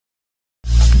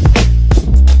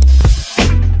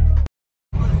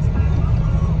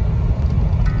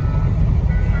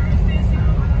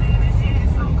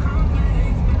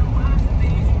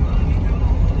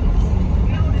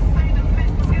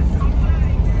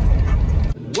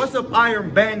What's up,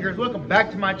 Iron Bangers? Welcome back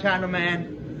to my channel,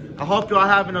 man. I hope y'all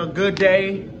having a good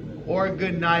day or a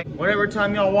good night, whatever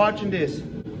time y'all watching this.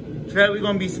 Today we're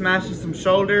gonna be smashing some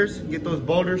shoulders, get those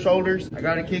boulder shoulders. I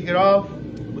gotta kick it off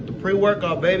with the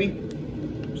pre-workout, baby.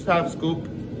 Just half a scoop.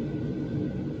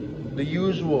 The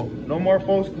usual, no more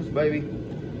focus, baby.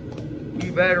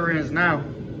 We veterans now.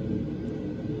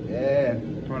 Yeah,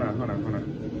 hold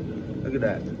on. Look at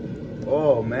that.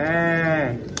 Oh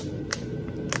man.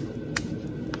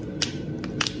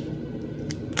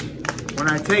 When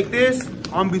I take this,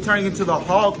 I'm gonna be turning into the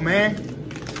Hulk, man.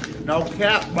 No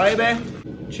cap, baby.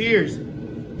 Cheers.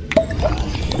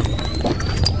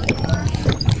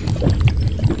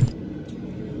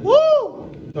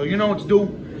 Woo! So you know what to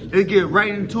do. Let's get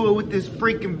right into it with this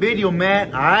freaking video,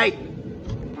 man. All right.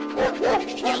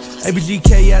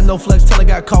 ABGK, yeah, no flex till I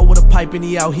got caught with a pipe and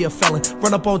he out here felon.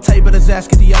 Run up on tape, but his ass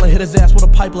get the yelling. Hit his ass with a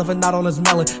pipe, left a knot on his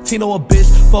melon. Tino a bitch,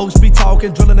 folks be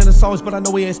talking, drilling in the songs, but I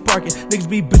know he ain't sparking. Niggas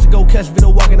be bitch go catch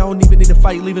video walking, I don't even need to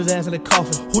fight, leave his ass in the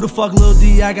coffin. Who the fuck Lil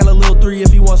D? I got a Lil 3,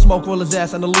 if he want smoke, roll his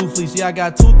ass on the loot fleece. Yeah, I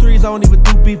got 2 3s, I don't even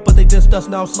do beef, but they dissed us,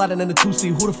 now I'm sliding in the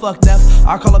 2C. Who the fuck Neff?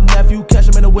 I call him nephew, catch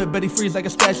him in the whip, bet he freeze like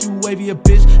a statue, wavy a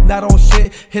bitch, not on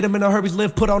shit. Hit him in the Herbie's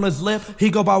lift, put on his lip.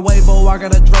 He go by Wavo, I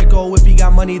got a Draco, if he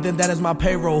got money, then that is my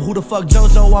payroll. Who the fuck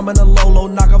JoJo? I'm in a Lolo,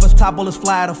 knock off his top, bullets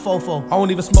fly at a fofo. I don't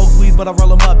even smoke weed, but I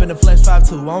roll him up in the flex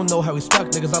 5-2. I don't know how he stuck,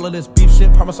 niggas, all of this beef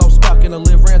shit, promise I'm stuck in the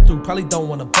live ran through, probably don't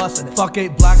wanna bust in it. Fuck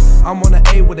 8 block, I'm on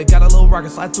the A with it, got a little rocket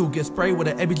slide through, get sprayed with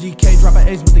it. ABGK, dropping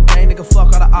A's with the gang, nigga,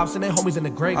 fuck all the ops and they homies in the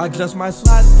grave. I just might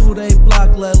slide through they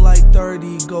block, let like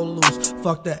 30 go loose.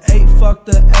 Fuck the 8, fuck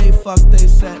the A, fuck they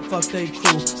set, fuck they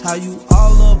crew. How you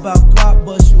all about guap,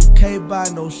 but you can't buy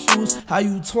no shoes? How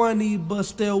you 20, but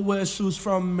still wear shoes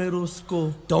from middle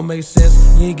school? Don't make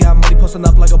sense, you ain't got money, posting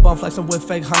up like a bum, flexing with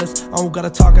fake hunters. I don't gotta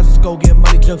talk, I just go get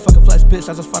money, jug fucking flex, bitch,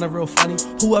 I just find it real funny.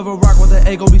 Whoever rock with the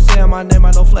A, gon' be saying my name,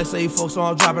 I know flex, say folks, so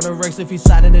I'm dropping the race. If he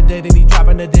side in the day, then he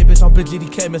dropping the day, bitch, I'm big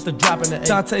GDK, Mr. dropping the A.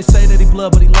 Dante say that he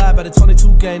blood, but he lied by the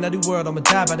 22 game, now the world, I'ma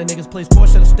die by the niggas plays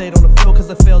Porsche, should've stayed on the field, cause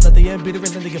they failed at the end, beat the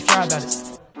rest and they get fried by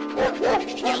it.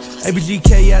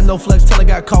 ABGK, yeah, no flex till I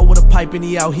got caught with a pipe and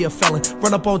he out here felon.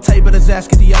 Run up on tape, but his ass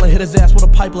get the yelling. Hit his ass with a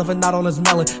pipe, left a knot on his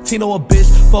melon. Tino a bitch,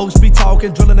 folks be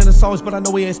talking, drilling in the songs, but I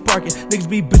know he ain't sparking. Niggas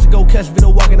be bitch go catch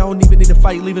video walking, I don't even need to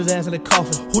fight, leave his ass in the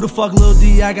coffin. Who the fuck Lil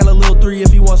D? I got a Lil 3,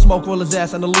 if he want smoke, roll his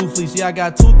ass on the loot fleece. Yeah, I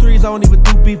got 2 3s, I don't even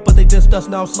do beef, but they dissed us,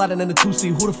 now I'm sliding in the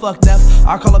 2C. Who the fuck Neff?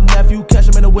 I call him nephew, catch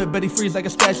him in the whip, bet he freeze like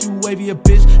a statue, wavy a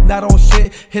bitch, not on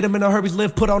shit. Hit him in the Herbie's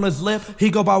lift, put on his lip.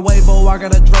 He go by Wavo, I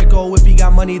got a Draco, if he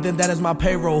got money, then that is my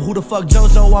payroll. Who the fuck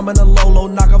JoJo? I'm in a Lolo,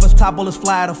 knock off his top, bullets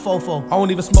fly at a fofo. I don't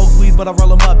even smoke weed, but I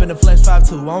roll him up in the flex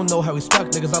 5-2. I don't know how he stuck,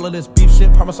 niggas, all of this beef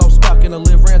shit, promise I'm stuck in the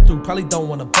live ran through, probably don't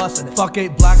wanna bust in it. Fuck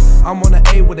 8 block, I'm on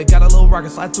the A with it, got a little rocket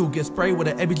slide through, get sprayed with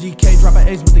it. ABGK, dropping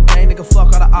A's with the gang, nigga,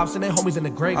 fuck all the ops and they homies in the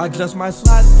grave. I just might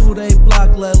slide through they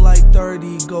block, let like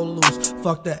 30 go loose.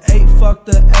 Fuck the 8, fuck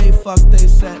the A, fuck they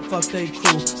set, fuck they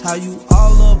crew. How you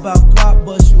all about guap,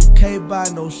 but you can't buy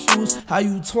no shoes? How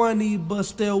you 20, but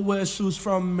still wear shoes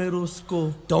from middle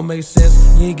school? Don't make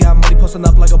sense, you ain't got money, posting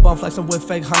up like a bum, flexing with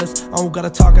fake hunters. I don't gotta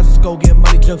talk, I just go get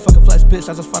money, jug fucking flex, bitch,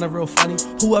 I just find it real funny.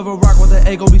 Whoever rock with the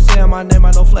A, gon' be saying my name,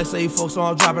 I know flex, say folks, so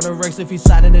I'm dropping the race. If he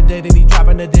side in the day, then he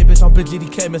dropping the day, bitch, I'm big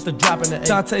GDK, Mr. dropping the A.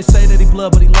 Dante say that he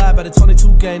blood, but he lied by the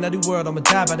 22 game, now the world, I'ma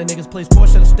die by the niggas plays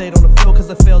Porsche, should've stayed on the field, cause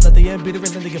they failed at the end, beat the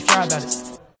rest and they get fried by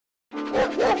it.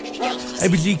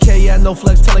 ABGK, yeah, no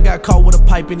flex till I got caught with a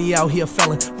pipe and he out here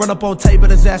felon. Run up on tape, but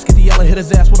his ass get the yelling. Hit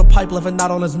his ass with a pipe, left a knot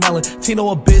on his melon. Tino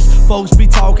a bitch, folks be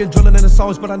talking, drilling in the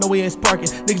songs, but I know he ain't sparking.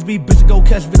 Niggas be bitch go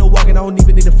catch video walking, I don't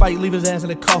even need to fight, leave his ass in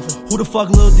the coffin. Who the fuck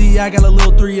Lil D? I got a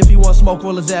Lil 3, if he want smoke,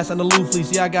 roll his ass on the loot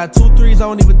fleece. Yeah, I got 2 3s, I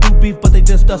don't even do beef, but they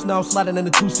dissed us, now I'm sliding in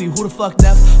the 2C. Who the fuck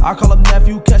Neff? I call him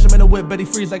nephew, catch him in the whip, bet he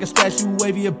freeze like a statue,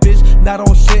 wavy a bitch, not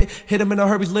on shit. Hit him in the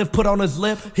Herbie's lift, put on his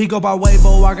lip. He go by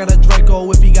Wavo, I got a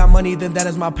Draco, if he got money, then that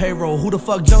is my payroll. Who the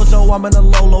fuck JoJo? I'm in a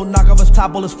Lolo, knock off his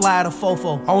top, bullets fly at a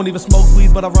fofo. I don't even smoke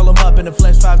weed, but I roll him up in the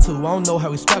flex 5-2. I don't know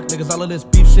how he stuck, niggas, all of this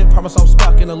beef shit, promise I'm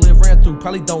stuck in the live ran through,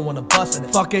 probably don't wanna bust in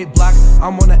it. Fuck 8 block,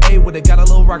 I'm on the A with it, got a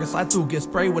little rocket slide through, get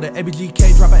sprayed with it.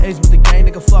 ABGK, dropping A's with the gang,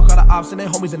 nigga, fuck all the ops and they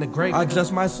homies in the grave. I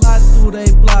just might slide through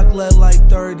they block, let like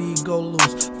 30 go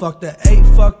loose. Fuck the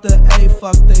 8, fuck the A,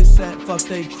 fuck they set, fuck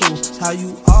they crew. How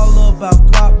you all about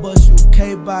guap, but you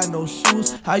can't buy no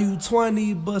shoes? How you you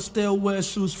 20, but still wear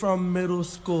shoes from middle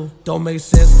school. Don't make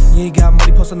sense. You ain't got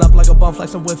money posting up like a bum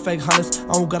flexing with fake hunters.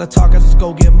 I don't gotta talk, I just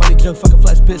go get money. Jug fucking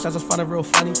flex, bitch, I just find it real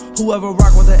funny. Whoever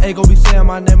rock with the A gon' be saying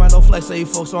my name, I know flex. Say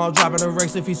folks, so I'm dropping the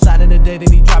ranks. If he side in the day,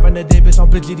 then he dropping the day. Bitch, I'm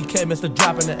big GDK, Mr.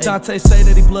 Dropping the A. Dante say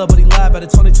that he blood, but he lied by the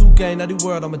 22 game. Now the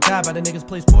world, I'ma die by the niggas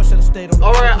plays Porsche the state on the.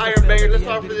 Alright, Iron Bangers, let's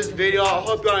start for this video. I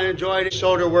hope y'all enjoyed it.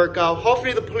 Shoulder workout.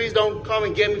 Hopefully the police don't come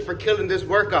and get me for killing this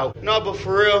workout. No, but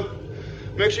for real,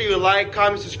 make sure you like,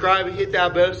 comment, subscribe, and hit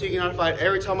that bell so you get notified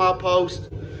every time I post.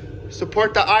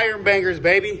 Support the Iron Bangers,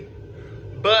 baby.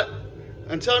 But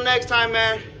until next time,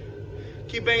 man,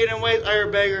 keep banging in ways,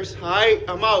 Iron Bangers. Alright,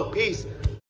 I'm out. Peace.